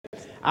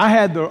I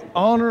had the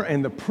honor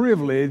and the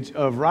privilege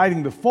of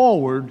writing the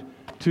foreword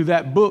to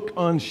that book,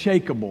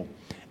 Unshakable.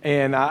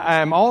 And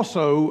I am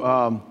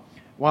also,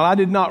 while I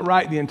did not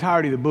write the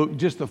entirety of the book,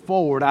 just the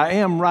foreword, I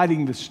am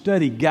writing the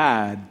study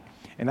guide.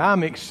 And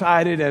I'm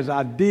excited as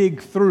I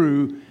dig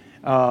through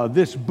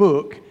this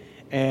book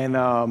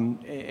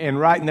and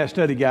writing that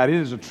study guide. It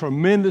is a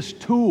tremendous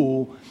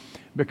tool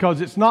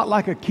because it's not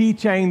like a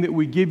keychain that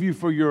we give you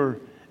for your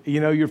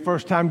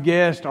first-time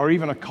guest, or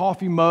even a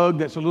coffee mug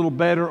that's a little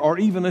better, or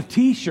even a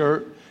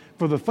T-shirt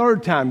for the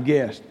third-time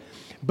guest.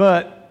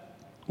 But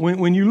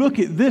when you look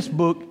at this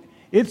book,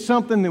 it's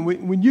something that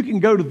when you can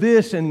go to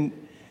this and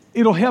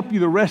it'll help you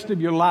the rest of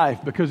your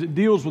life, because it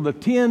deals with the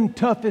 10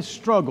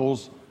 toughest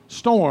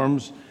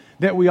storms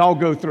that we all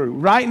go through.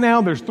 Right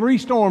now, there's 3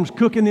 storms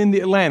cooking in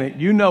the Atlantic.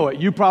 You know it.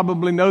 You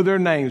probably know their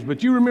names.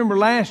 But you remember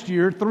last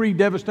year, 3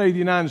 devastated the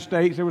United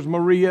States. There was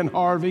Maria and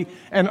Harvey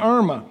and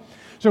Irma.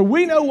 So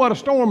we know what a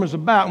storm is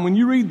about. And when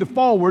you read the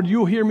foreword,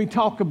 you'll hear me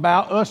talk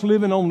about us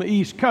living on the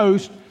East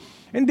Coast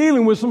and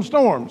dealing with some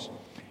storms.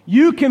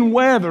 You can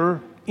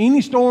weather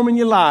any storm in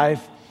your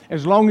life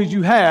as long as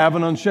you have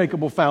an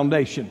unshakable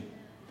foundation.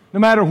 No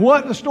matter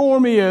what the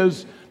storm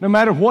is, no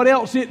matter what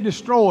else it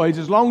destroys,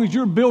 as long as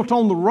you're built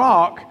on the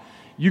rock,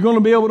 you're going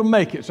to be able to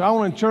make it. So I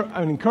want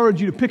to encourage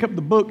you to pick up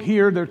the book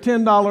here. They're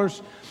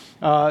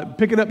 $10.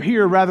 Pick it up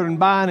here rather than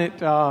buying it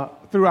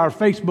through our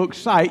Facebook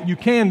site. You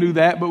can do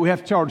that, but we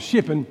have to charge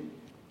shipping.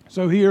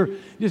 So here,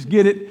 just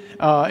get it.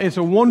 It's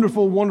a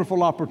wonderful,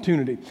 wonderful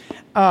opportunity.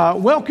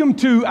 Welcome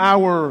to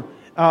our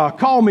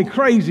Call Me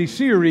Crazy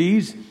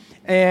series,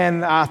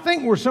 and I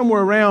think we're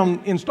somewhere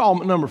around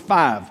installment number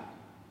 5.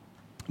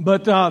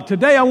 But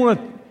today I want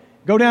to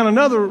go down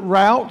another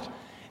route,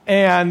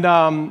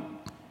 and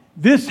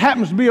this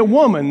happens to be a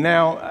woman.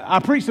 Now, I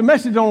preached a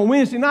message on a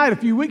Wednesday night a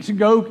few weeks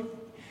ago.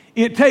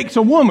 It takes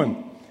a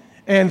woman.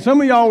 And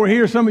some of y'all were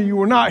here, some of you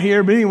were not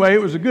here. But anyway,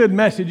 it was a good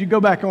message. You go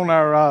back on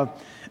our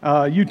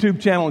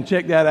YouTube channel and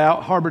check that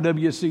out,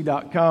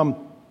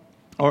 harborwc.com,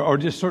 or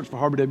just search for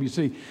Harbor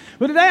WC.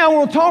 But today I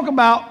want to talk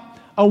about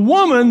a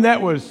woman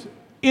that was,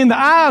 in the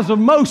eyes of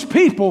most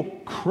people,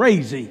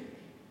 crazy.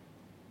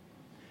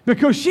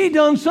 Because she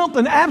done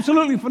something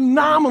absolutely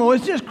phenomenal.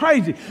 It's just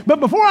crazy. But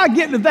before I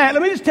get to that,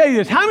 let me just tell you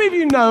this. How many of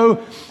you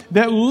know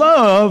that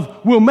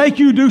love will make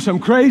you do some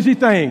crazy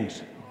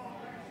things?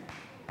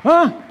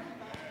 Huh?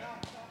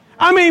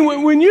 I mean,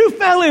 when you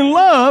fell in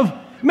love,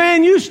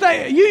 man, you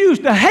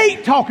used to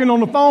hate talking on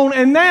the phone,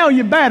 and now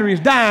your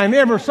battery's dying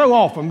ever so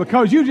often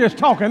because you're just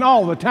talking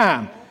all the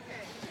time.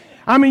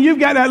 I mean, you've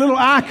got that little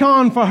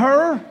icon for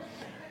her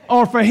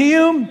or for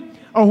him,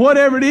 or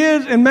whatever it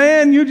is, and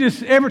man, you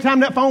just, every time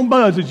that phone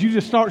buzzes, you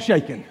just start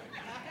shaking.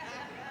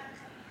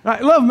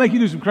 Right? Love will make you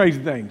do some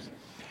crazy things.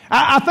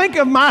 I think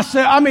of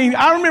myself,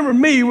 I remember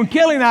me, when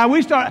Kelly and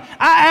I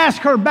asked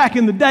her back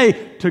in the day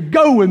to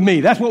go with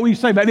me. That's what we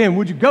used to say back then.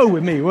 Would you go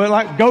with me? Well,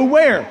 like, go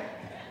where?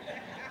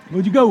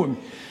 Would you go with me?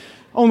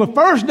 On the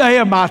first day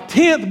of my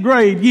 10th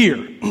grade year,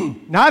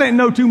 now I didn't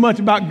know too much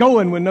about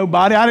going with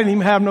nobody. I didn't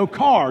even have no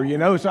car,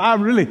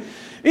 so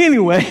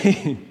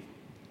anyway...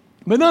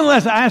 But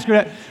nonetheless, I asked her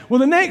that.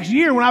 Well, the next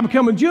year when I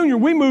became a junior,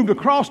 we moved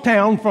across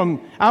town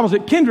I was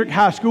at Kendrick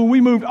High School.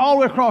 We moved all the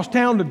way across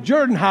town to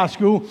Jordan High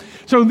School.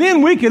 So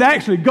then we could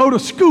actually go to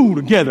school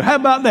together. How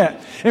about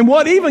that? And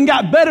what even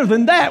got better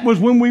than that was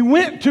when we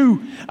went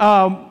to,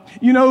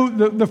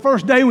 the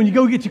first day when you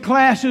go get your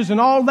classes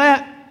and all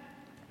that,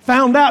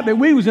 found out that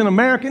we was in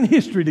American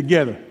history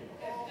together.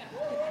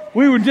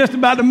 We were just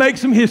about to make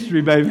some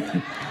history, baby.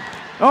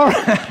 All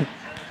right.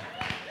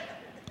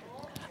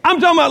 I'm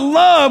talking about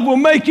love will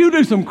make you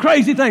do some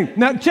crazy things.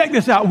 Now, check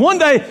this out. One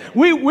day,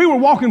 we were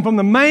walking from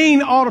the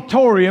main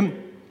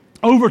auditorium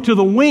over to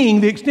the wing,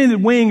 the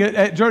extended wing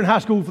at Jordan High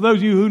School. For those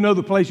of you who know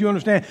the place, you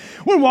understand.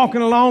 We're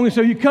walking along, and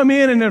so you come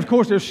in, and then, of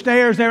course, there's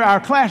stairs there.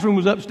 Our classroom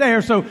was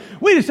upstairs, so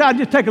we decided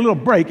to just take a little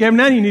break. Every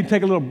now and then you need to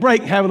take a little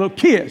break and have a little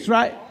kiss,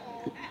 right?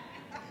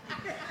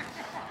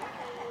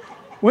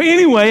 Well,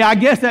 anyway, I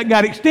guess that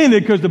got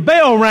extended because the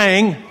bell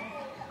rang.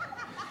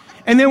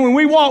 And then when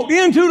we walked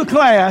into the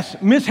class,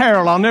 Miss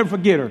Harrell, I'll never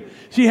forget her.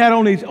 She had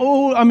on these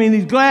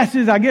these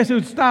glasses. I guess it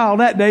was style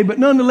that day, but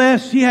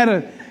nonetheless, she had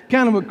a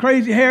kind of a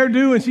crazy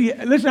hairdo,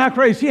 and listen how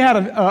crazy. She had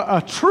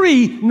a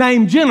tree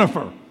named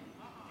Jennifer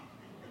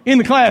in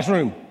the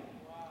classroom.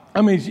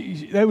 I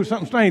mean, there was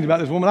something strange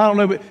about this woman. I don't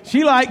know, but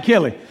she liked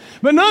Kelly.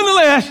 But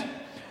nonetheless,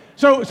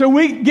 so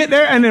we get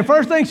there, and the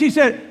first thing she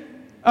said,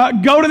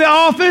 go to the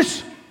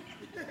office.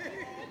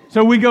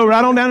 So we go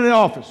right on down to the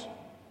office.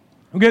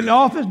 We get in the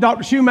office,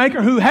 Dr.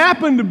 Shoemaker, who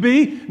happened to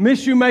be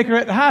Miss Shoemaker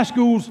at the high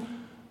school's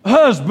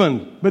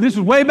husband. But this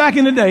was way back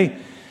in the day.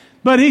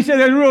 But he said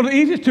there's real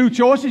easy 2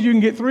 choices. You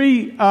can get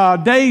 3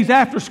 days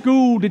after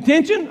school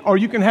detention, or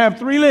you can have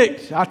 3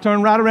 licks. I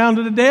turned right around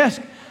to the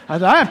desk. I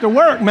said, I have to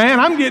work, man.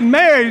 I'm getting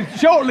married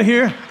shortly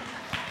here.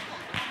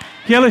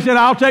 Kelly said,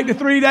 I'll take the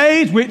 3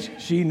 days, which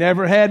she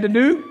never had to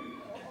do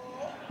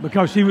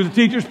because she was a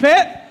teacher's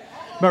pet.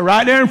 But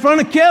right there in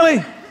front of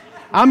Kelly,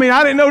 I mean,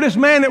 I didn't know this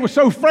man that was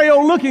so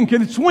frail looking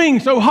could swing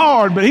so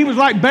hard, but he was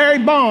like Barry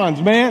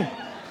Bonds, man.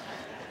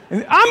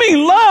 I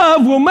mean,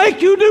 love will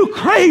make you do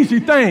crazy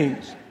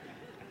things.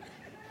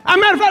 As a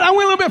matter of fact, I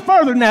went a little bit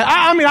further than that.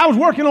 I was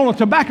working on a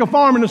tobacco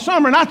farm in the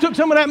summer, and I took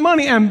some of that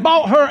money and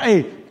bought her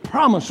a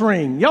promise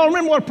ring. Y'all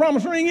remember what a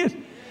promise ring is?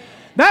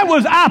 That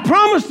was, I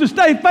promised to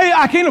stay faithful.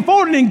 I can't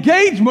afford an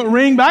engagement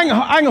ring, but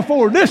I can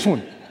afford this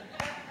one.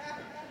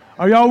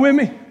 Are y'all with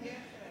me?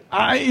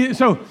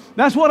 So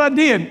that's what I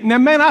did. Now,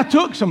 man, I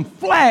took some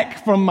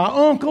flack from my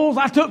uncles.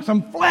 I took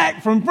some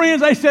flack from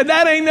friends. They said,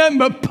 that ain't nothing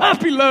but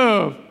puppy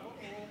love.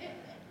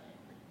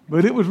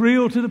 But it was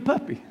real to the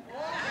puppy.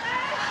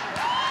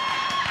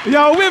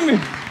 Y'all with me?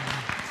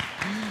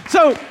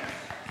 So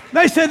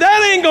they said,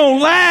 that ain't going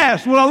to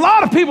last. Well, a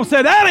lot of people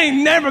said, that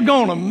ain't never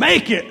going to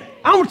make it.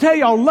 I'm going to tell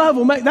y'all, love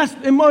will make, that's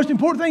the most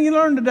important thing you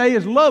learn today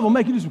is love will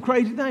make you do some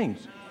crazy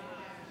things.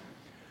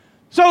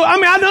 So,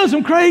 I done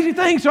some crazy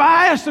things. So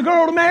I asked the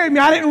girl to marry me.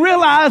 I didn't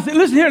realize that,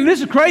 listen here,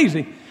 this is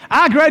crazy.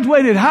 I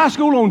graduated high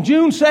school on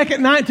June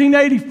 2nd,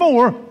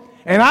 1984,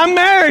 and I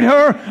married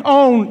her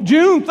on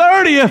June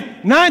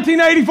 30th,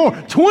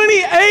 1984,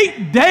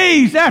 28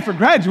 days after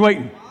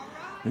graduating.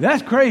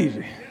 That's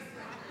crazy.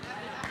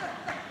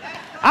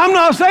 I'm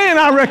not saying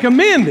I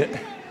recommend it,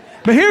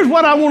 but here's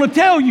what I want to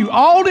tell you.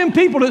 All them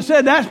people that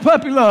said that's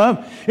puppy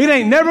love, it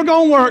ain't never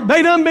going to work.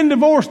 They done been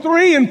divorced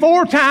 3 and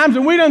 4 times,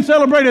 and we done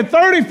celebrated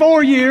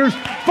 34 years,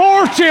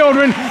 4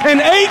 children, and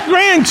 8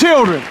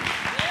 grandchildren.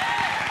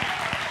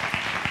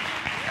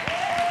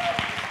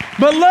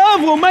 But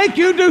love will make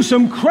you do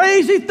some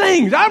crazy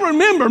things. I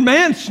remember,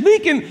 man,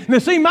 sneaking. Now,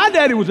 see, my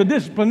daddy was a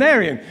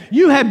disciplinarian.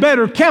 You had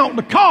better count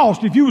the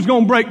cost if you was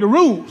going to break the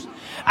rules.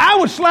 I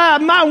would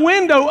slide my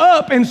window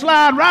up and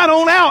slide right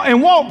on out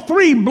and walk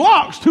 3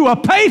 blocks to a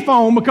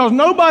payphone because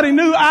nobody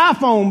knew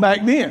iPhone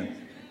back then.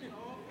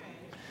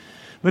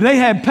 But they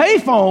had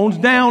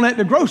payphones down at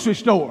the grocery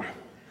store.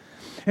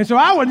 And so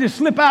I would just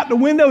slip out the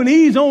window and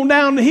ease on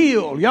down the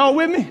hill. Y'all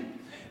with me?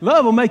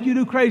 Love will make you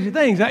do crazy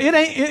things. Now, it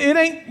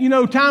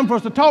ain't, time for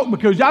us to talk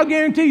because y'all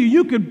guarantee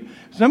you could,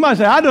 somebody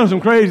say, I done some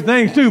crazy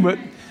things too, but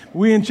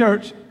we in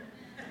church.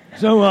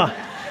 So,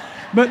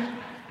 but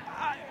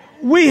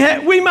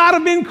we might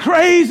have been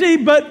crazy,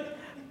 but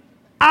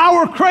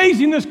our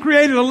craziness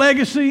created a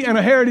legacy and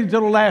a heritage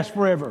that'll last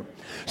forever.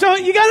 So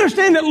you got to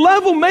understand that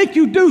love will make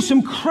you do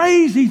some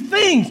crazy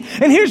things.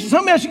 And here's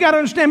something else you got to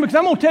understand, because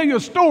I'm going to tell you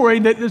a story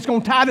that's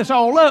going to tie this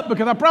all up,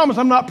 because I promise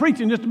I'm not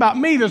preaching just about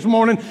me this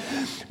morning.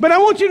 But I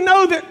want you to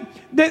know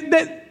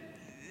that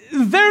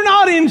they're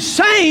not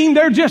insane,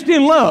 they're just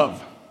in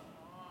love.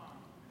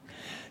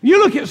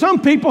 You look at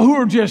some people who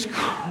are just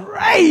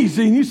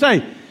crazy and you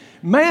say,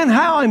 man,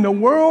 how in the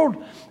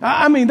world?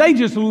 They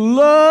just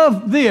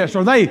love this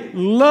or they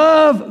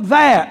love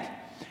that.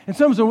 And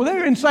some say, well,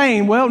 they're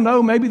insane. Well,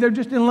 no, maybe they're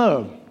just in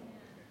love.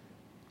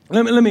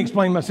 Let me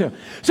explain myself.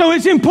 So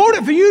it's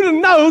important for you to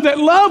know that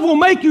love will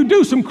make you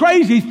do some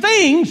crazy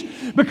things,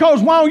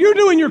 because while you're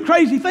doing your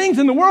crazy things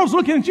and the world's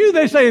looking at you,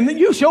 they're saying that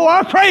you sure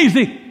are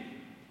crazy.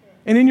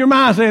 And in your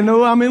mind saying,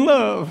 no, I'm in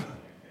love.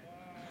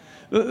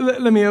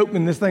 Let me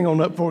open this thing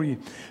on up for you.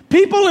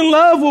 People in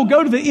love will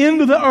go to the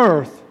end of the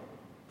earth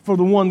for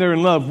the one they're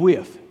in love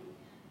with.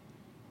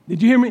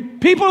 Did you hear me?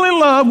 People in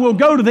love will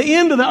go to the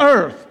end of the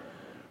earth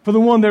for the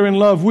one they're in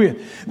love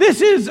with. This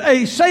is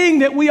a saying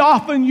that we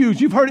often use.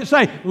 You've heard it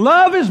say,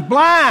 love is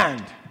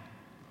blind.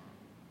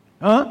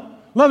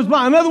 Love is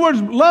blind. In other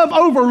words, love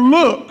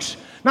overlooks.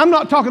 Now, I'm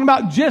not talking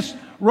about just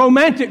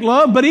romantic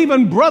love, but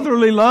even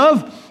brotherly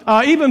love,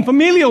 even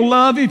familial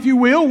love, if you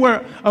will,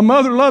 where a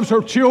mother loves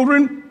her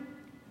children,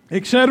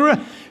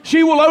 etc.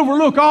 She will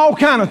overlook all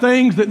kind of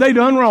things that they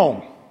done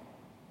wrong.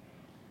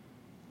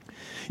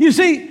 You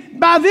see,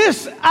 by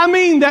this, I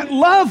mean that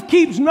love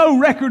keeps no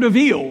record of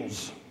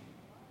ills.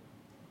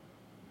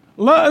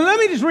 Let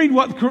me just read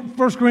what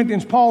 1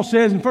 Corinthians Paul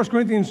says in 1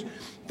 Corinthians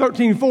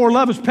 13:4.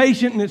 Love is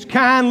patient and it's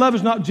kind. Love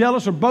is not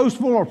jealous or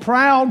boastful or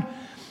proud.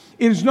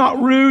 It is not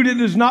rude. It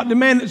does not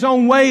demand its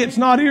own way. It's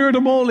not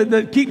irritable.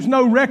 It keeps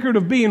no record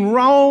of being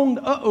wronged.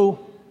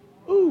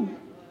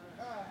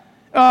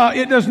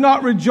 It does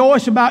not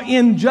rejoice about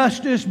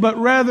injustice, but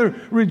rather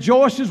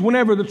rejoices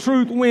whenever the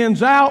truth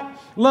wins out.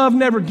 Love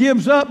never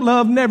gives up.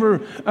 Love never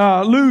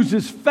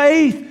loses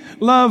faith.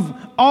 Love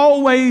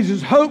always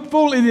is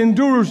hopeful. It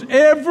endures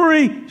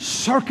every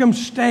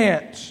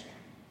circumstance.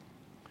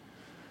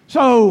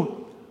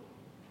 So,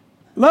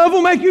 love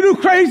will make you do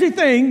crazy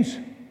things.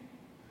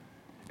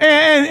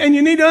 And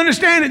you need to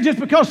understand it. Just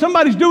because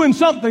somebody's doing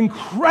something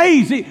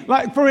crazy,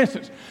 like for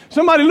instance,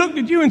 somebody looked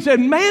at you and said,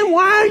 man,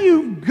 why are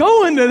you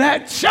going to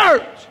that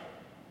church?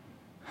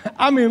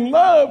 I'm in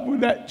love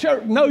with that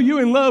church. No,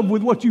 you're in love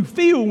with what you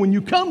feel when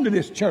you come to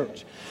this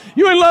church.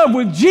 You're in love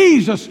with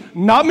Jesus,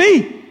 not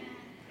me.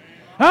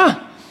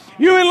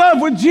 You're in love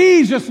with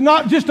Jesus,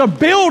 not just a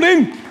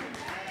building.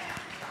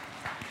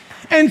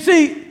 And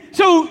see,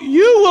 so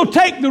you will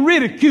take the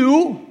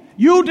ridicule.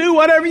 You'll do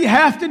whatever you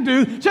have to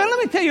do. So let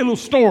me tell you a little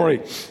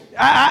story.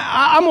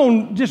 I'm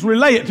going to just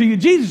relay it to you.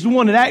 Jesus is the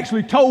one that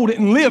actually told it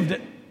and lived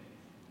it.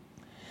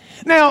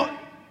 Now,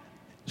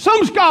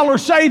 some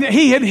scholars say that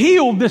he had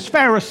healed this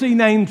Pharisee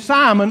named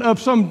Simon of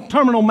some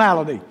terminal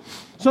malady,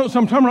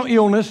 some terminal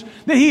illness,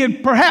 that he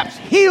had perhaps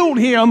healed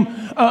him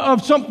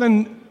of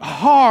something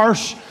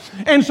harsh.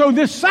 And so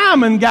this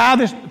Simon guy,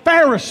 this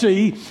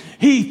Pharisee,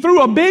 he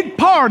threw a big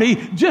party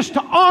just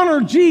to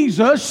honor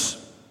Jesus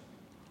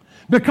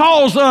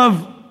because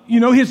of,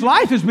 his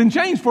life has been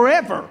changed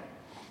forever.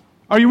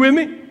 Are you with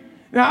me?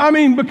 Now,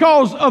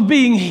 because of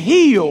being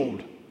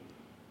healed.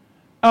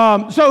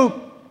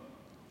 So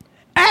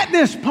at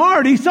this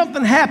party,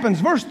 something happens.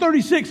 Verse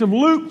 36 of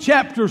Luke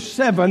chapter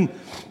 7.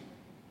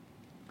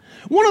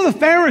 One of the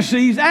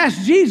Pharisees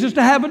asked Jesus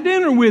to have a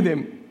dinner with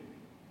him.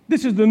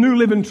 This is the New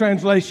Living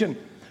Translation.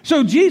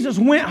 So Jesus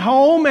went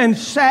home and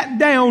sat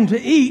down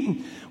to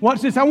eat.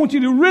 Watch this. I want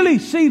you to really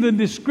see the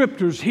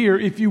descriptors here,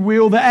 if you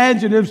will, the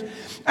adjectives.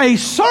 A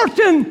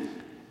certain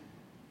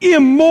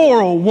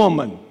immoral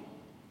woman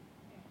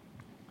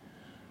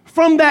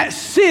from that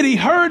city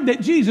heard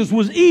that Jesus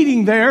was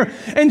eating there,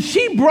 and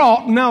she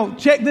brought, now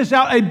check this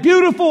out, a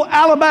beautiful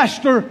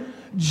alabaster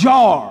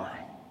jar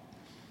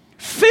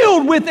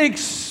filled with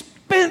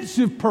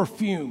expensive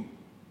perfume.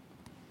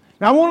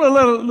 Now I want to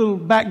let a little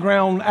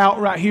background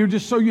out right here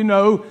just so you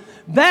know.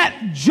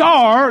 That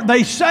jar,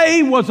 they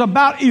say, was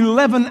about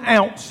 11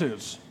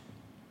 ounces.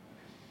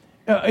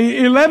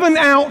 11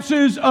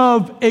 ounces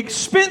of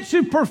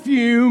expensive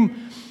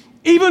perfume,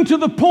 even to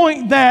the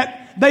point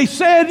that they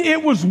said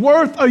it was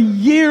worth a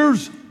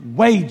year's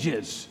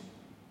wages.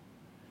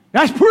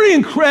 That's pretty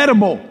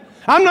incredible.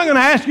 I'm not going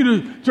to ask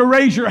you to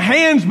raise your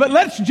hands, but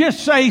let's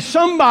just say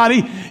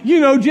somebody,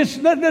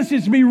 let's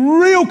just be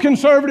real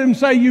conservative and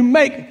say you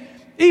make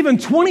even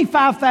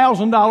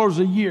 $25,000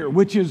 a year,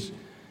 which is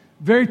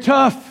very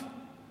tough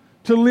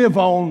to live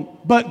on.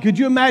 But could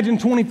you imagine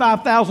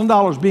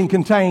 $25,000 being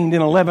contained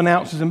in 11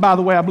 ounces? And by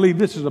the way, I believe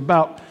this is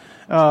about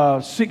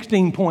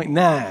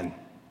 16.9.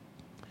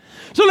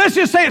 So let's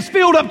just say it's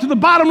filled up to the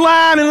bottom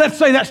line, and let's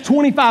say that's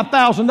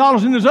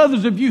 $25,000. And there's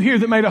others of you here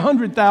that made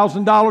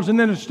 $100,000, and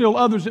then there's still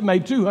others that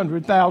made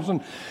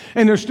 $200,000,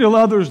 and there's still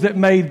others that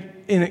made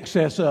in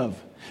excess of.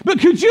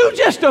 But could you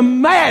just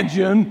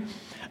imagine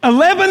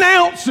 11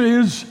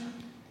 ounces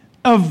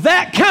of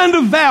that kind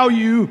of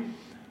value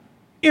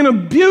in a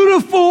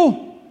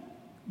beautiful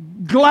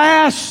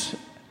glass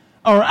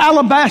or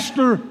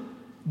alabaster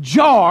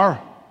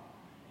jar,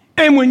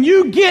 and when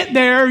you get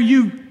there,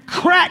 you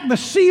crack the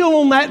seal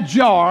on that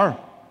jar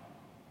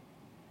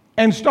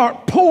and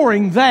start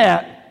pouring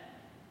that,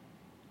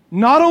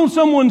 not on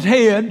someone's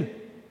head,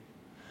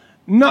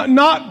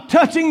 not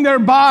touching their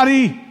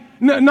body,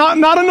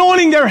 not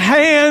anointing their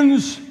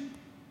hands,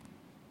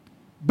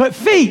 but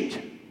feet.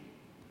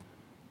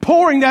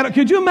 Pouring that.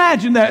 Could you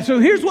imagine that? So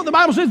here's what the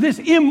Bible says. This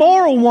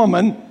immoral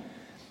woman,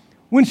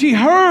 when she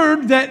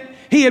heard that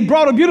he had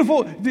brought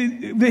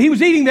that he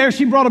was eating there,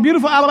 she brought a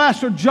beautiful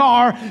alabaster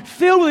jar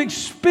filled with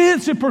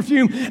expensive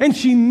perfume, and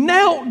she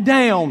knelt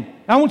down.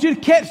 I want you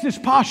to catch this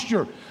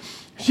posture.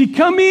 She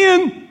come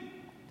in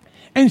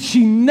and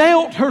she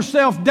knelt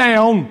herself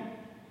down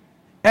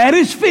at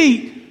his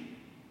feet,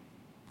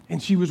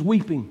 and she was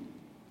weeping.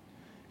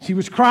 She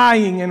was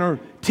crying, and her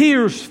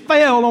tears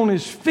fell on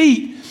his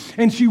feet,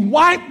 and she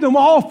wiped them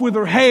off with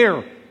her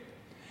hair.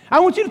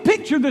 I want you to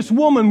picture this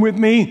woman with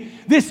me,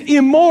 this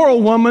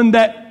immoral woman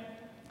that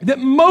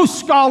most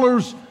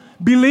scholars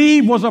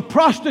believe was a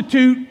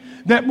prostitute,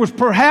 that was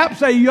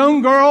perhaps a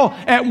young girl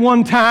at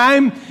one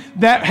time,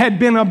 that had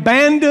been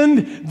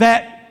abandoned,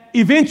 that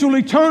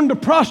eventually turned to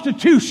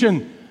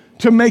prostitution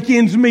to make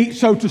ends meet,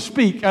 so to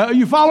speak. Are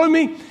you following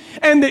me?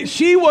 And that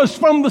she was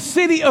from the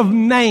city of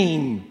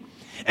Nain.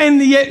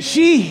 And yet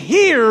she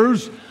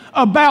hears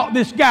about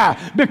this guy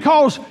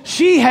because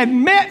she had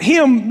met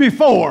him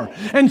before,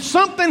 and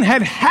something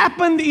had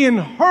happened in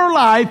her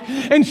life,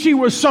 and she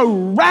was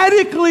so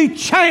radically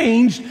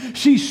changed.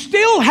 She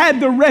still had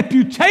the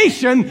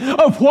reputation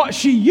of what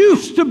she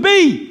used to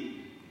be,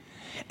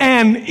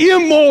 an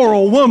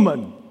immoral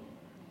woman.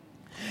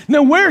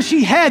 Now, where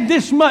she had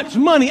this much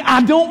money,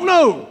 I don't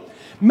know.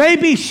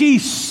 Maybe she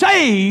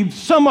saved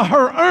some of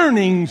her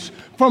earnings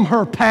from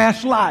her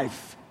past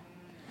life.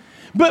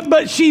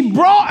 But she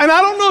brought, and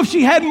I don't know if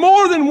she had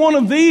more than one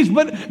of these,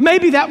 but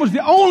maybe that was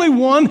the only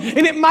one,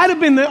 and it might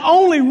have been the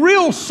only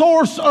real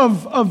source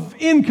of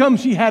income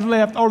she had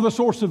left, or the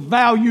source of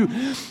value.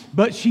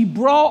 But she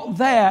brought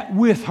that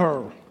with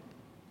her,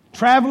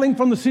 traveling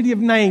from the city of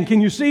Nain.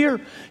 Can you see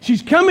her?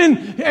 She's coming,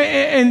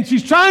 and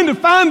she's trying to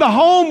find the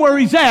home where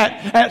he's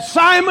at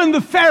Simon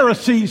the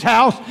Pharisee's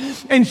house,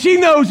 and she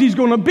knows he's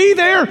going to be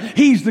there.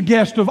 He's the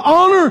guest of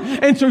honor,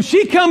 and so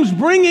she comes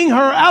bringing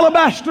her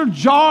alabaster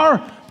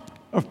jar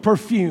of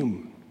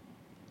perfume.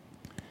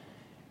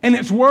 And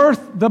it's worth,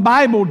 the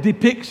Bible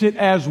depicts it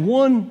as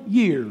 1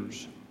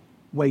 year's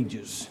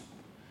wages.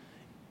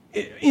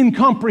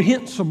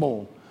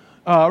 Incomprehensible,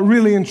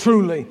 really and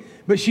truly.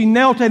 But she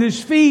knelt at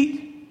his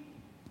feet,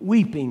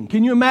 weeping.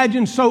 Can you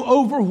imagine, so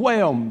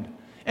overwhelmed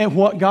at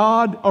what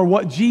God or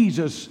what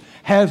Jesus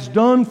has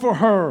done for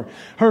her.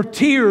 Her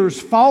tears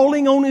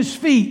falling on his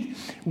feet,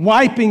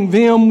 wiping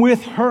them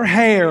with her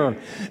hair.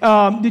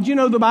 Did you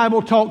know the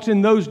Bible talks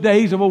in those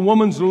days of a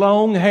woman's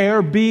long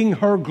hair being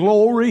her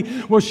glory?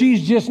 Well,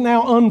 she's just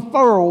now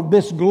unfurled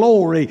this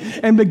glory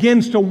and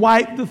begins to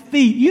wipe the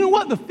feet. You know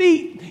what? The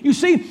feet, you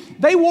see,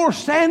 they wore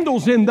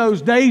sandals in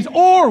those days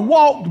or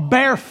walked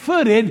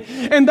barefooted,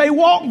 and they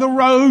walked the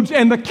roads,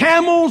 and the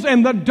camels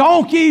and the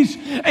donkeys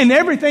and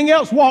everything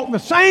else walked the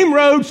same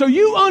road. So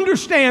you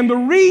understand the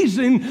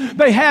reason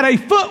they had a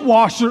foot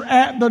washer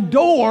at the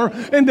door,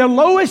 and the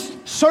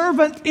lowest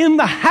servant in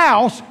the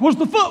house was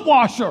the foot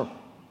washer.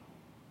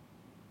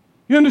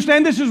 You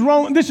understand? This is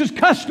wrong. This is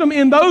custom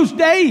in those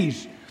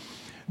days.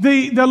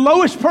 The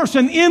lowest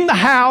person in the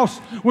house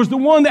was the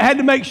one that had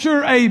to make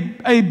sure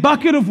a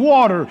bucket of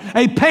water,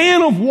 a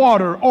pan of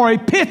water, or a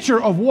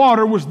pitcher of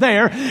water was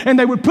there, and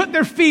they would put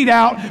their feet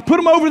out, put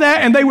them over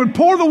that, and they would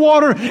pour the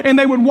water, and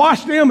they would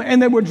wash them,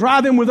 and they would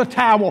dry them with a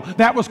towel.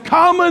 That was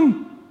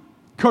common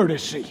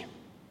courtesy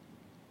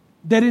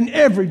that in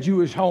every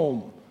Jewish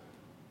home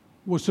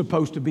was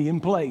supposed to be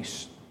in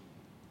place.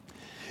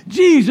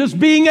 Jesus,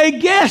 being a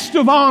guest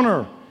of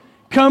honor,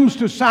 comes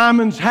to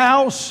Simon's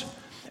house,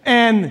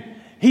 and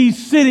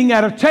he's sitting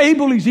at a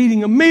table, he's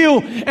eating a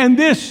meal, and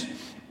this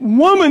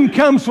woman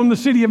comes from the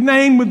city of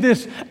Nain with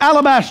this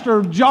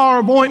alabaster jar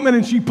of ointment,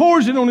 and she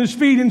pours it on his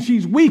feet, and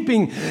she's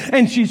weeping,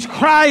 and she's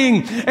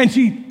crying, and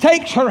she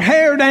takes her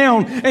hair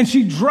down, and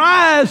she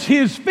dries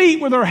his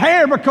feet with her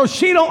hair because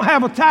she don't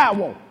have a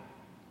towel.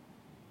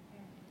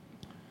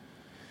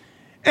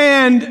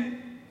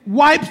 And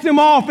wipes them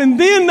off, and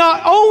then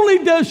not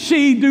only does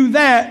she do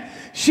that,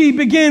 she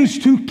begins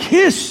to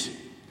kiss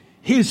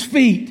his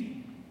feet.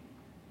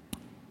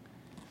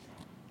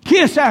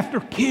 Kiss after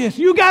kiss.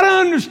 You got to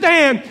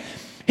understand,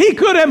 he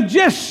could have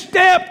just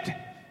stepped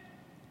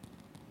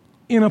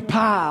in a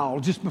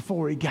pile just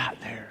before he got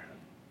there.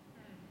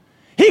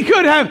 He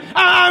could have,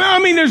 I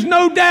mean, there's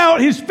no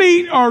doubt his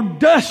feet are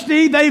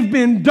dusty. They've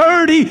been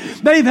dirty.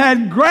 They've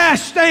had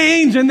grass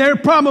stains, and they're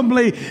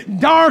probably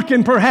dark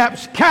and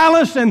perhaps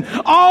callous and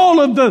all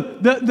of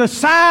the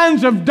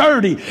signs of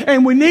dirty.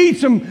 And we need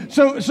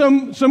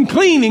some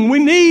cleaning. We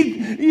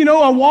need,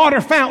 a water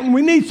fountain.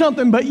 We need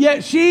something. But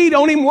yet she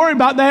don't even worry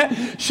about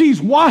that.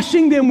 She's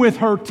washing them with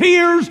her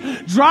tears,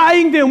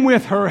 drying them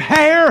with her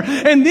hair,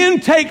 and then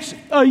takes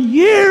a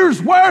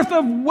year's worth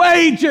of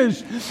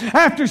wages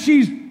after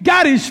she's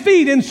got his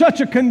feet in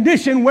such a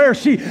condition where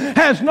she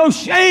has no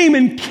shame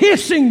in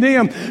kissing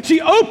them.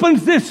 She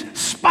opens this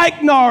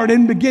spikenard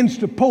and begins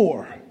to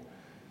pour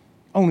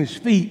on his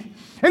feet.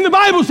 And the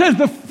Bible says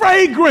the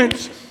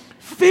fragrance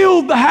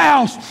filled the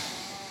house,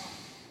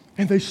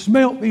 and they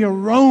smelt the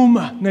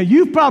aroma. Now,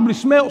 you've probably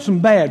smelt some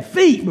bad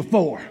feet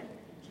before,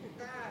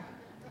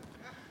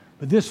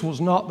 but this was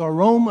not the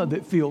aroma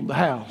that filled the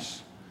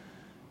house.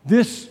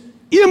 This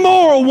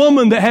immoral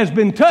woman that has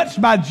been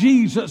touched by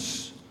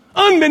Jesus,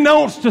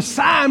 unbeknownst to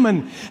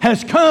Simon,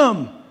 has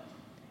come,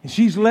 and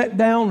she's let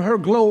down her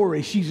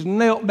glory. She's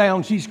knelt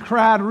down. She's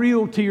cried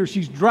real tears.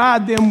 She's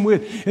dried them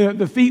with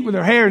the feet with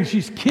her hair, and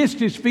she's kissed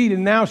his feet,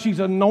 and now she's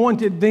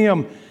anointed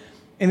them,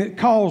 and it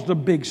caused a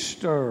big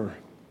stir.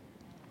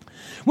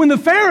 When the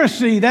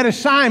Pharisee, that is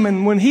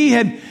Simon, when he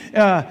had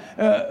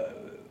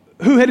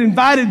who had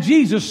invited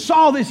Jesus,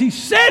 saw this, he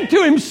said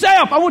to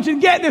himself, I want you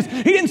to get this.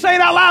 He didn't say it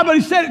out loud, but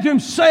he said it to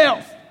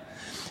himself.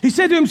 He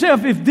said to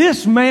himself, if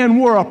this man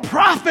were a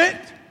prophet,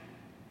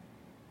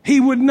 he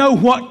would know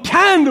what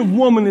kind of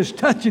woman is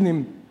touching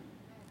him.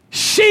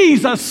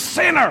 She's a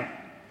sinner.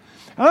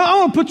 I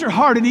want to put your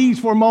heart at ease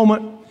for a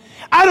moment.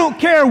 I don't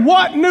care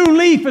what new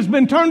leaf has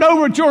been turned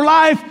over at your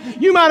life.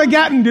 You might have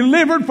gotten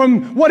delivered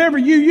from whatever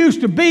you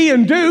used to be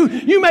and do.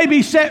 You may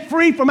be set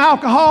free from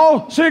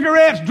alcohol,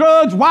 cigarettes,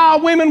 drugs,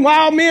 wild women,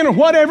 wild men, or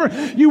whatever.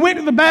 You went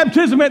to the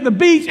baptism at the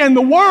beach, and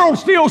the world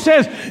still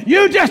says,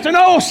 you're just an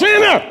old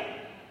sinner.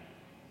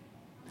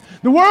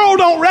 The world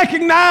don't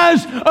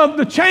recognize of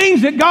the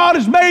change that God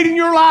has made in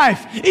your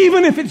life,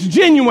 even if it's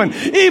genuine,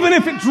 even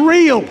if it's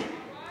real.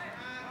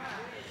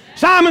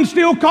 Simon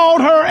still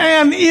called her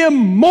an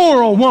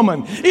immoral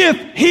woman.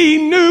 If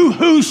he knew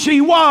who she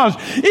was,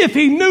 if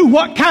he knew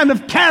what kind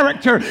of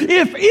character,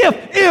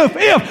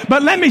 if.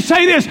 But let me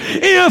say this,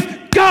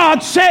 if God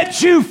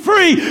sets you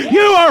free,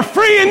 you are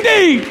free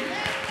indeed.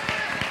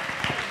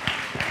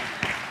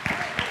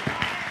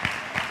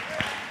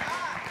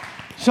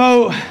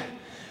 So,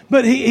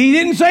 but he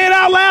didn't say it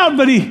out loud,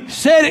 but he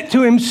said it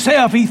to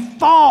himself. He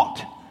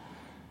thought,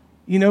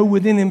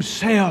 within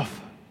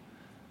himself.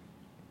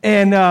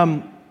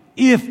 And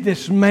if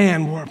this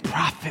man were a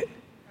prophet,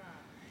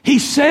 he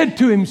said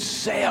to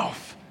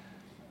himself.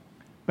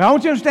 But I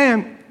want you to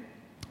understand,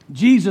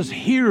 Jesus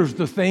hears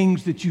the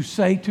things that you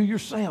say to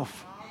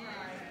yourself.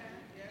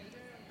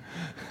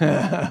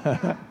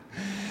 Hey,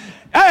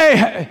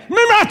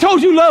 remember I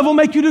told you love will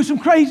make you do some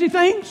crazy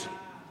things?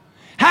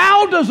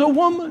 How does a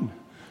woman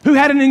who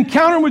had an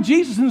encounter with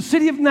Jesus in the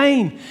city of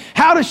Nain.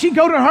 How does she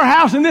go to her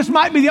house? And this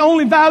might be the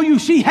only value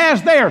she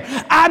has there.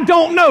 I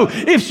don't know.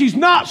 If she's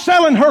not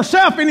selling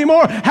herself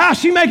anymore, how's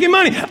she making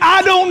money?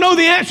 I don't know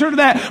the answer to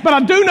that. But I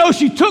do know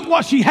she took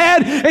what she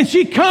had and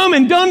she come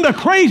and done the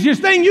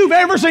craziest thing you've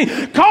ever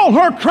seen. Call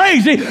her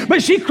crazy,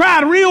 but she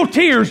cried real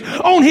tears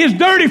on his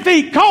dirty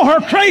feet. Call her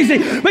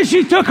crazy, but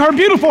she took her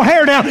beautiful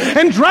hair down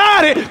and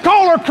dried it.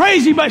 Call her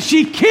crazy, but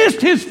she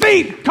kissed his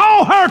feet.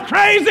 Call her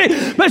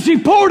crazy, but she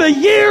poured a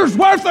year's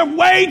worth of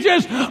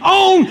wages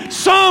on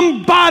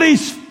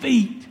somebody's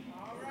feet.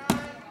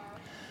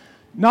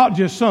 Not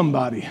just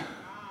somebody.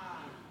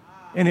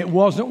 And it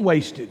wasn't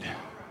wasted.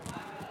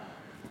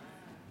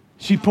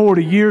 She poured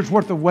a year's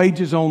worth of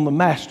wages on the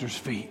Master's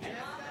feet.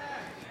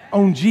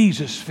 On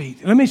Jesus'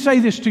 feet. Let me say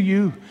this to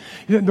you.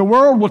 The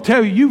world will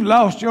tell you, you've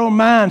lost your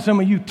mind.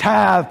 Some of you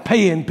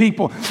tithe-paying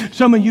people.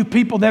 Some of you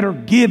people that are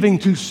giving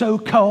to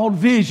so-called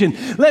vision.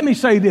 Let me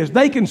say this.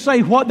 They can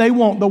say what they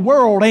want. The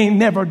world ain't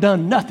never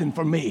done nothing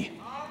for me.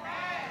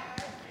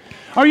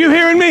 Are you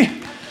hearing me?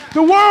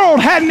 The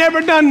world had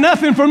never done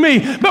nothing for me.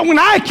 But when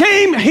I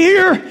came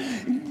here,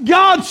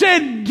 God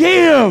said,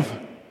 give.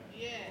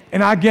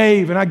 And I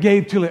gave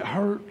till it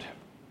hurt.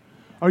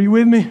 Are you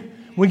with me?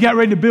 We got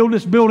ready to build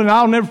this building.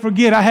 I'll never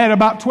forget, I had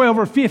about 12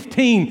 or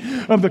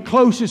 15 of the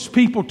closest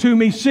people to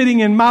me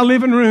sitting in my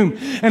living room.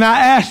 And I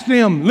asked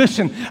them,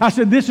 listen, I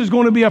said, this is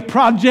going to be a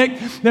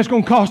project that's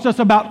going to cost us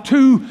about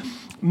 $2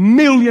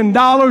 million.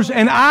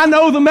 And I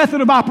know the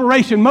method of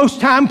operation.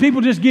 Most time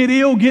people just get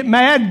ill, get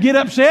mad, get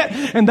upset,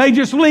 and they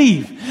just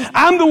leave.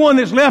 I'm the one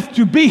that's left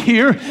to be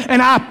here,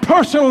 and I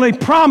personally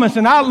promise,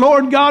 and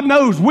Lord God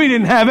knows we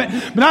didn't have it,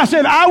 but I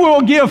said, I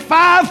will give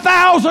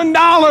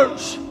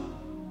 $5,000.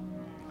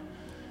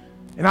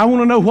 And I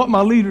want to know what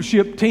my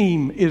leadership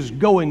team is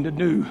going to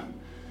do.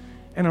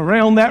 And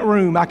around that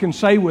room, I can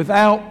say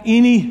without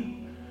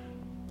any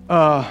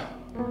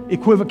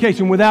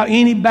equivocation, without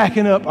any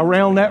backing up,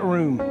 around that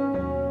room,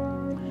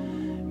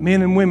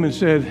 men and women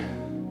said,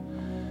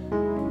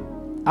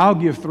 I'll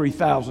give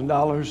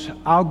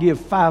 $3,000. I'll give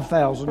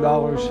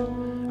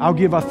 $5,000. I'll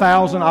give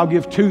 $1,000. I'll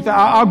give $2,000.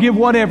 I'll give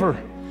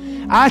whatever.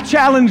 I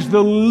challenge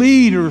the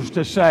leaders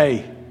to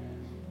say,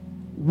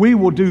 we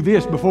will do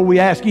this before we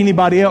ask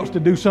anybody else to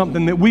do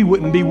something that we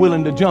wouldn't be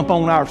willing to jump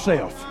on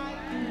ourselves.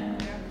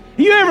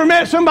 You ever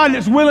met somebody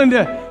that's willing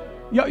to,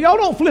 y'all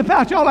don't flip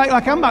out, y'all act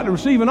like I'm about to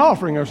receive an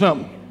offering or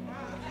something.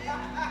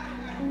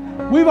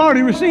 We've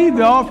already received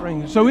the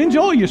offering, so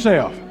enjoy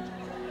yourself.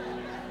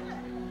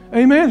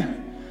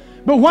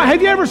 Amen. But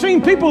have you ever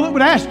seen people that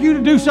would ask you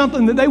to do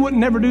something that they wouldn't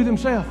never do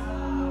themselves?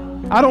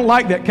 I don't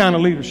like that kind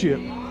of leadership.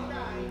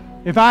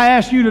 If I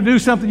ask you to do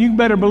something, you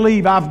better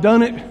believe I've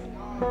done it,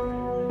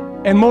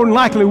 and more than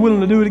likely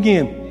willing to do it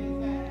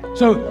again.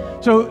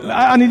 So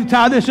I need to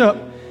tie this up.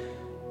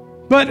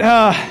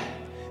 But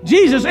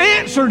Jesus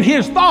answered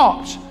his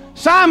thoughts.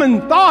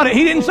 Simon thought it.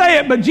 He didn't say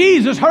it, but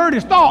Jesus heard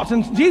his thoughts.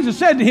 And Jesus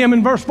said to him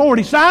in verse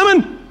 40,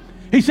 Simon,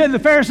 he said to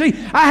the Pharisee,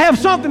 I have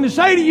something to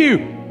say to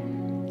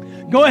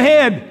you. Go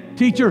ahead,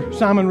 teacher,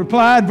 Simon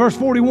replied. Verse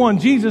 41,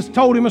 Jesus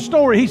told him a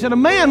story. He said, a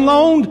man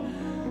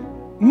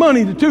loaned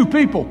money to two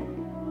people.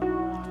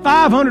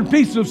 500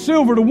 pieces of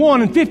silver to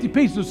one and 50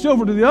 pieces of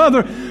silver to the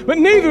other, but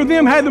neither of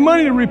them had the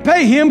money to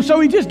repay him, so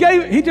he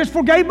just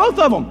forgave both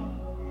of them.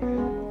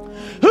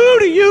 Who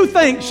do you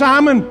think,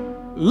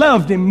 Simon,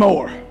 loved him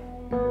more?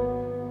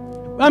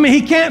 I mean,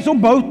 he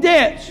canceled both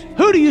debts.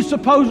 Who do you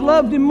suppose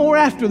loved him more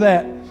after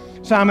that?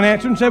 Simon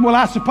answered and said, well,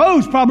 I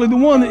suppose probably the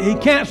one that he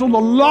canceled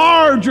the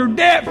larger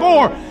debt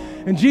for.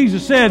 And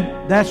Jesus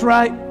said, that's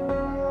right.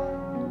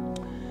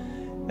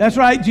 That's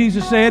right,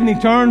 Jesus said, and he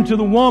turned to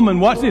the woman.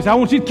 Watch this. I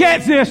want you to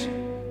catch this.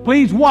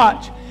 Please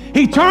watch.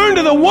 He turned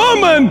to the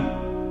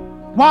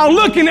woman. While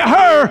looking at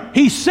her,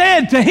 he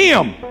said to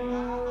him.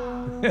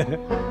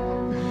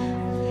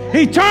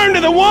 He turned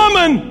to the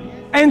woman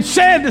and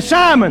said to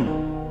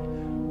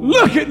Simon,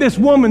 look at this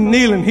woman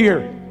kneeling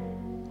here.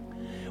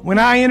 When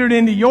I entered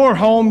into your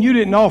home, you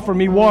didn't offer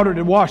me water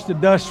to wash the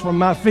dust from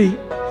my feet.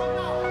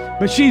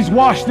 But she's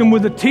washed them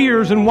with the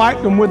tears and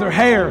wiped them with her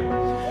hair.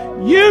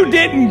 You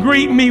didn't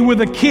greet me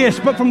with a kiss,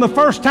 but from the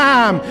first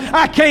time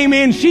I came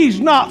in, she's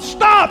not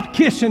stopped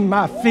kissing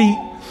my feet.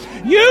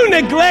 You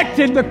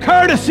neglected the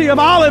courtesy of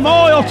olive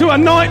oil to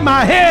anoint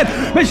my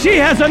head, but she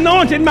has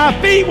anointed my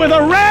feet with a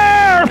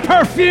rare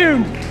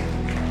perfume.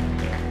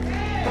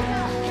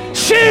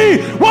 She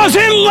was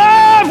in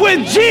love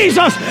with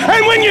Jesus,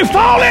 and when you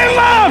fall in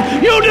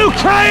love, you do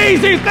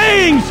crazy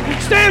things.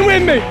 Stand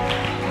with me.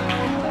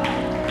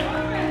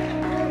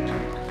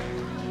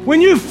 When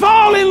you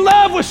fall in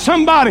love with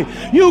somebody,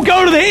 you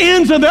go to the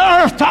ends of the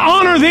earth to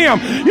honor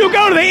them. You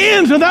go to the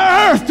ends of the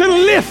earth to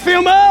lift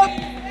them up.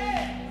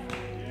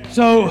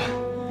 So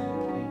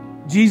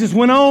Jesus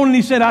went on and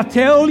he said, I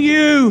tell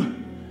you,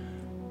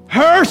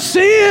 her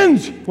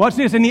sins, watch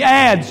this, and he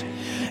adds,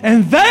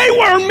 and they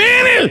were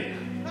many.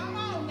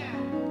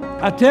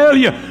 I tell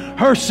you,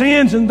 her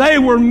sins, and they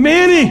were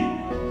many,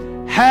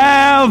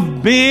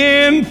 have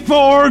been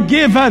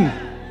forgiven.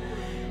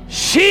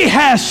 She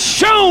has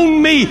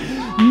shown me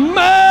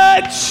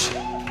much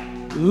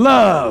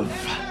love.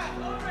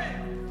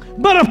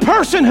 But a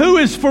person who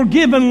is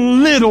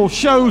forgiven little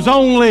shows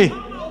only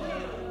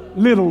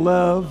little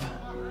love.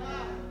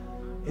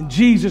 And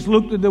Jesus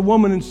looked at the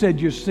woman and said,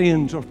 your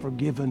sins are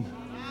forgiven.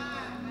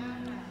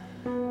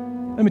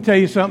 Let me tell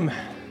you something.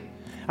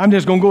 I'm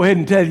just going to go ahead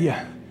and tell you.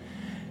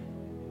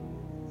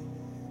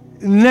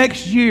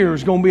 Next year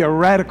is going to be a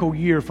radical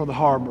year for the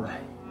Harbor.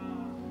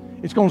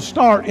 It's going to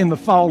start in the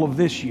fall of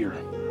this year.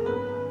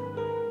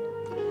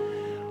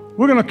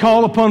 We're going to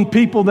call upon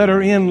people that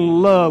are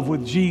in love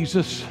with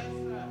Jesus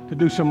to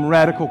do some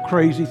radical,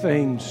 crazy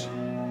things.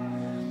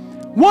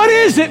 What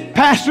is it,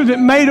 Pastor, that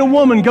made a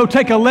woman go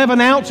take 11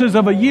 ounces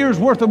of a year's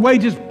worth of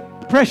wages,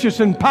 precious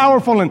and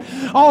powerful and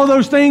all of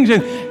those things,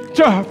 and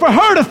for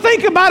her to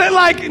think about it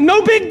like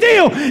no big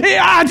deal?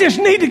 I just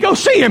need to go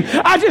see him.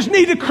 I just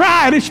need to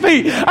cry at his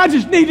feet. I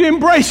just need to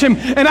embrace him,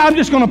 and I'm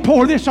just going to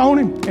pour this on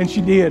him. And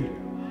she did.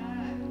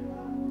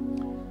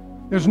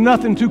 There's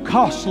nothing too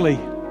costly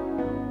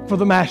for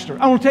the Master.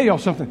 I want to tell y'all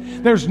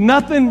something. There's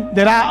nothing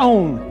that I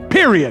own,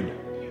 period,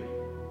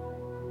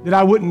 that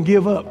I wouldn't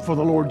give up for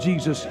the Lord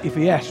Jesus if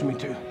he asked me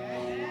to.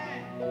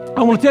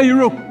 I want to tell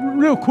you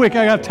real quick,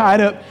 I got tied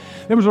up.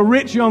 There was a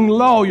rich young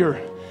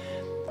lawyer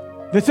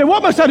that said,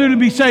 what must I do to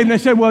be saved? And they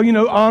said, well,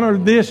 honor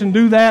this and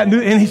do that.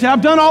 And he said,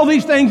 I've done all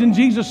these things. And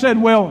Jesus said,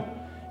 well,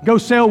 go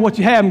sell what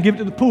you have and give it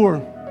to the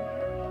poor.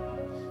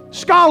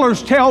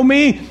 Scholars tell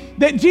me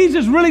that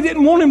Jesus really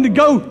didn't want him to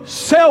go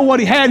sell what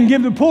he had and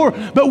give to the poor,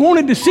 but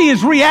wanted to see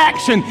his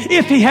reaction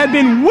if he had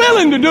been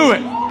willing to do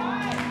it.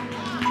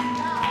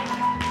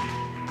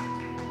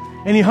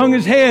 And he hung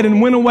his head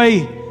and went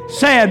away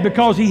sad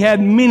because he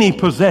had many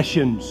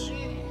possessions.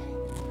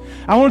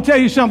 I want to tell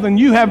you something.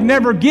 You have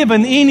never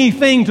given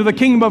anything to the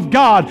kingdom of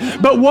God,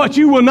 but what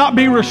you will not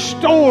be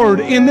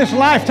restored in this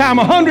lifetime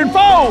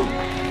 100-fold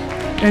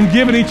and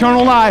given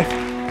eternal life.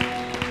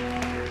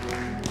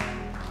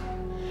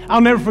 I'll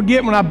never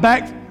forget when I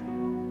backed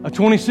a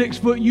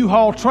 26-foot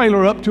U-Haul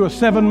trailer up to a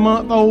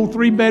 7-month-old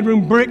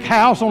 3-bedroom brick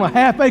house on a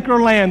half-acre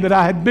of land that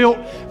I had built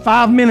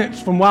 5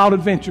 minutes from Wild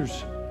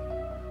Adventures.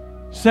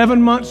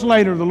 7 months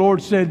later, the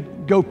Lord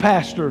said, go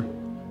pastor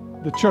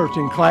the church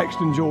in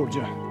Claxton,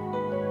 Georgia.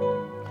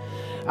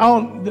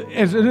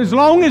 As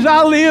long as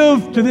I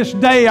live to this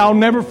day, I'll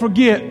never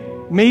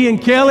forget me and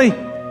Kelly,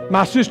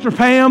 my sister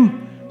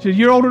Pam, she's a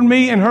year older than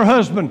me, and her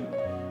husband.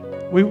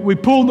 We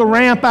pulled the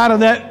ramp out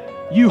of that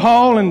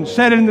U-Haul and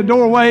set it in the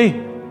doorway.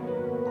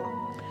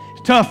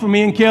 It's tough for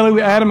me and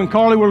Kelly. Adam and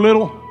Carly were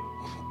little.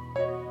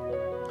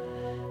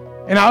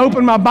 And I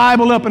opened my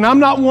Bible up, and I'm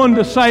not one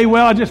to say,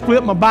 well, I just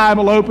flipped my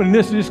Bible open, and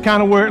this is just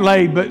kind of where it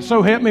lay. But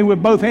so help me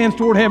with both hands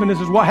toward heaven, this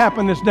is what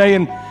happened this day.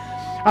 And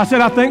I said,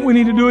 I think we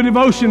need to do a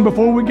devotion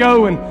before we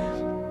go. And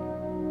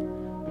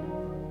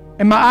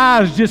my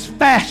eyes just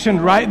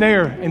fastened right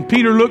there. And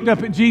Peter looked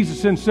up at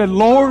Jesus and said,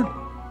 Lord,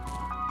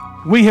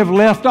 we have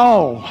left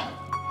all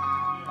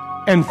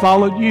and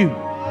followed you.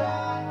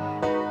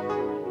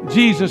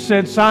 Jesus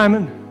said,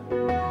 Simon,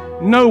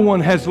 no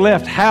one has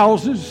left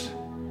houses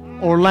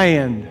or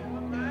land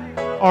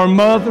or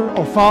mother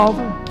or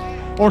father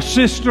or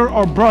sister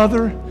or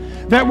brother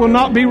that will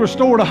not be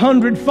restored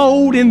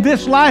 100-fold in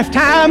this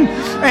lifetime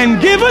and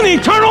given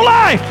eternal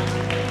life.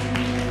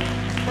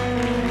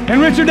 And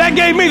Richard, that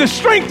gave me the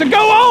strength to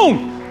go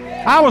on.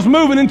 I was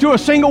moving into a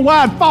single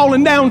wide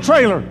falling down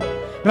trailer.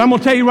 But I'm going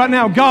to tell you right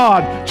now,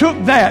 God took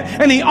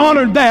that and he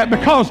honored that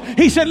because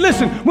he said,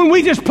 listen, when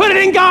we just put it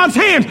in God's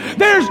hands,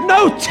 there's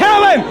no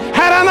telling.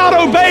 Had I not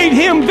obeyed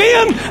him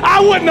then, I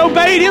wouldn't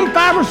obeyed him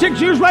 5 or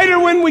 6 years later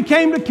when we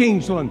came to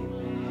Kingsland.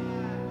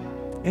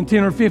 And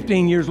 10 or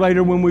 15 years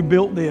later when we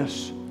built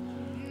this.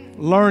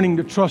 Learning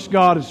to trust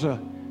God is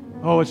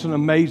it's an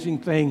amazing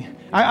thing.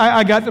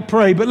 I got to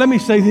pray, but let me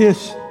say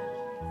this.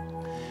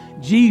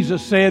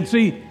 Jesus said,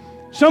 see,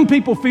 some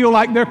people feel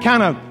like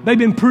they've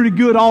been pretty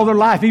good all their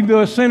life, even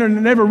though a sinner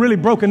and never really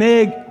broke an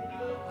egg.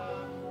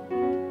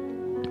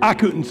 I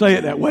couldn't say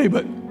it that way,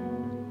 but,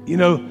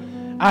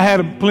 I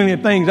had plenty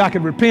of things I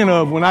could repent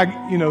of when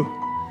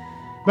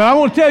But I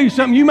want to tell you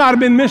something. You might have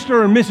been Mr.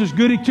 or Mrs.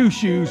 Goody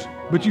Two-Shoes,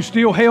 but you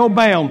still hell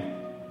bound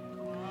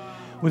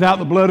without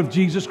the blood of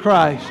Jesus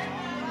Christ.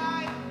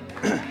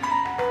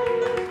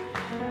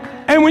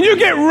 And when you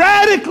get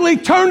radically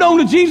turned on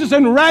to Jesus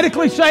and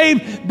radically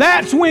saved,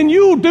 that's when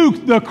you do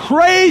the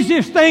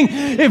craziest thing.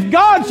 If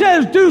God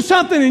says do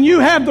something and you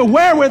have the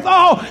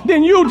wherewithal,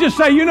 then you'll just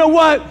say, you know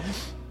what?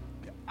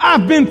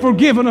 I've been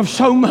forgiven of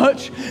so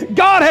much.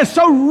 God has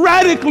so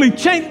radically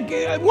changed.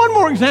 One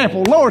more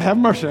example. Lord have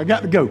mercy. I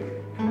got to go.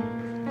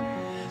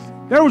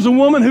 There was a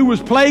woman who was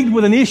plagued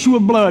with an issue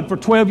of blood for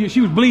 12 years.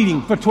 She was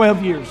bleeding for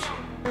 12 years.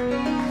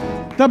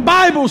 The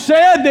Bible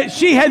said that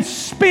she had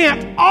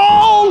spent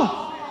all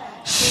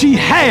she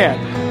had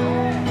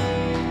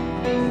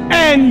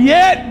and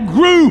yet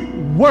grew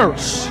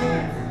worse.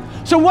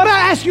 So what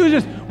I ask you is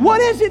this: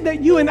 what is it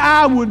that you and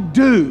I would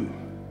do?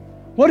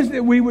 What is it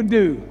that we would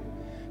do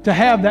to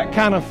have that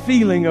kind of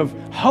feeling of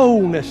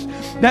wholeness,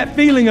 that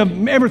feeling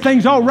of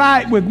everything's all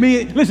right with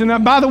me.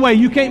 Listen, by the way,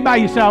 you can't buy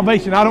your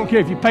salvation. I don't care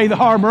if you pay the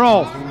harbor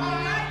off.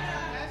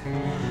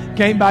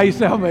 Can't buy your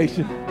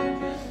salvation.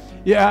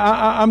 Yeah,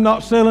 I'm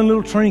not selling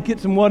little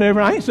trinkets and whatever.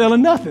 I ain't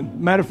selling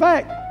nothing. Matter of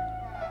fact.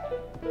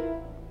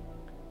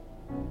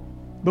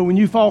 But when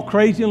you fall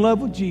crazy in love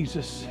with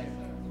Jesus,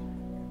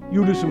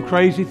 you'll do some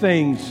crazy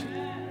things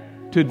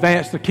to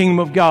advance the kingdom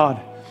of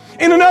God.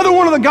 In another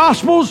one of the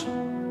Gospels,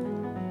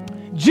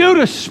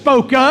 Judas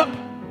spoke up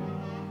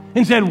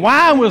and said,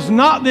 why was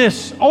not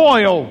this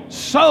oil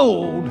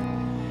sold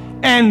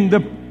and the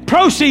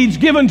proceeds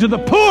given to the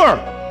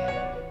poor?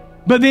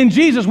 But then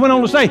Jesus went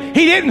on to say,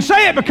 he didn't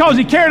say it because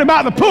he cared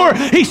about the poor.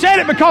 He said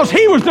it because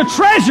he was the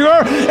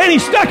treasurer and he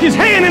stuck his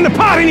hand in the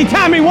pot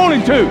anytime he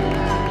wanted to.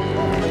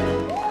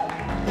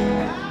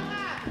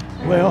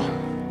 Well,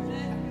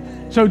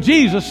 so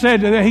Jesus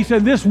said, he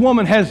said, this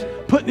woman has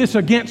put this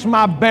against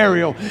my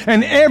burial.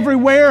 And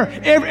everywhere,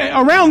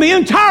 around the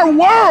entire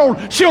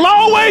world, she'll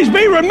always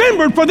be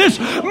remembered for this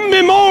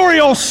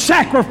memorial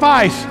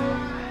sacrifice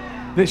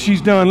that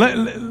she's done.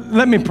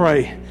 Let me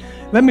pray.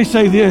 Let me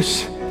say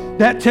this.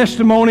 That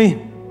testimony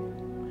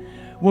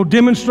will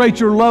demonstrate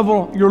your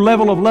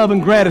level of love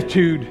and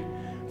gratitude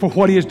for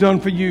what He has done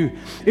for you.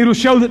 It'll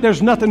show that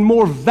there's nothing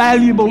more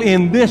valuable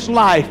in this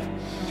life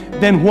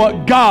than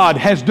what God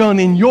has done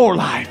in your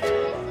life.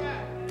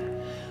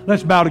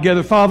 Let's bow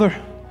together. Father,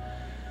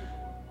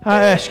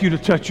 I ask you to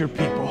touch your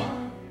people.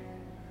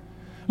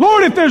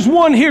 Lord, if there's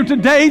one here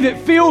today that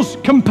feels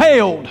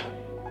compelled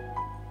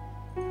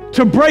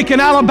to break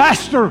an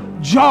alabaster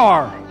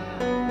jar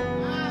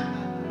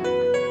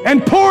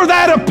and pour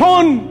that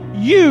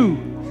upon you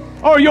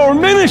or your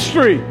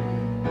ministry,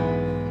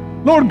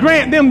 Lord,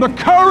 grant them the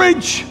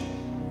courage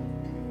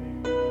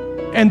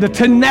and the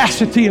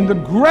tenacity and the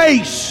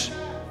grace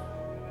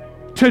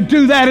to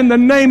do that in the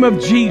name of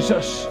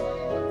Jesus.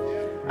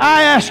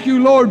 I ask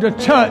you, Lord, to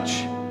touch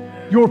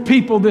your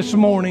people this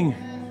morning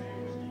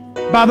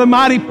by the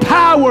mighty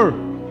power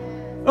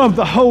of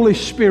the Holy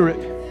Spirit.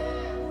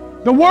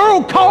 The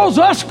world calls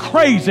us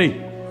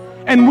crazy,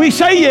 and we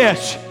say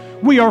yes.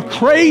 We are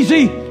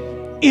crazy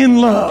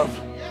in love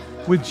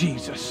with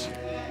Jesus.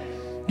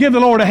 Give the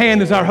Lord a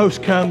hand as our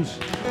host comes.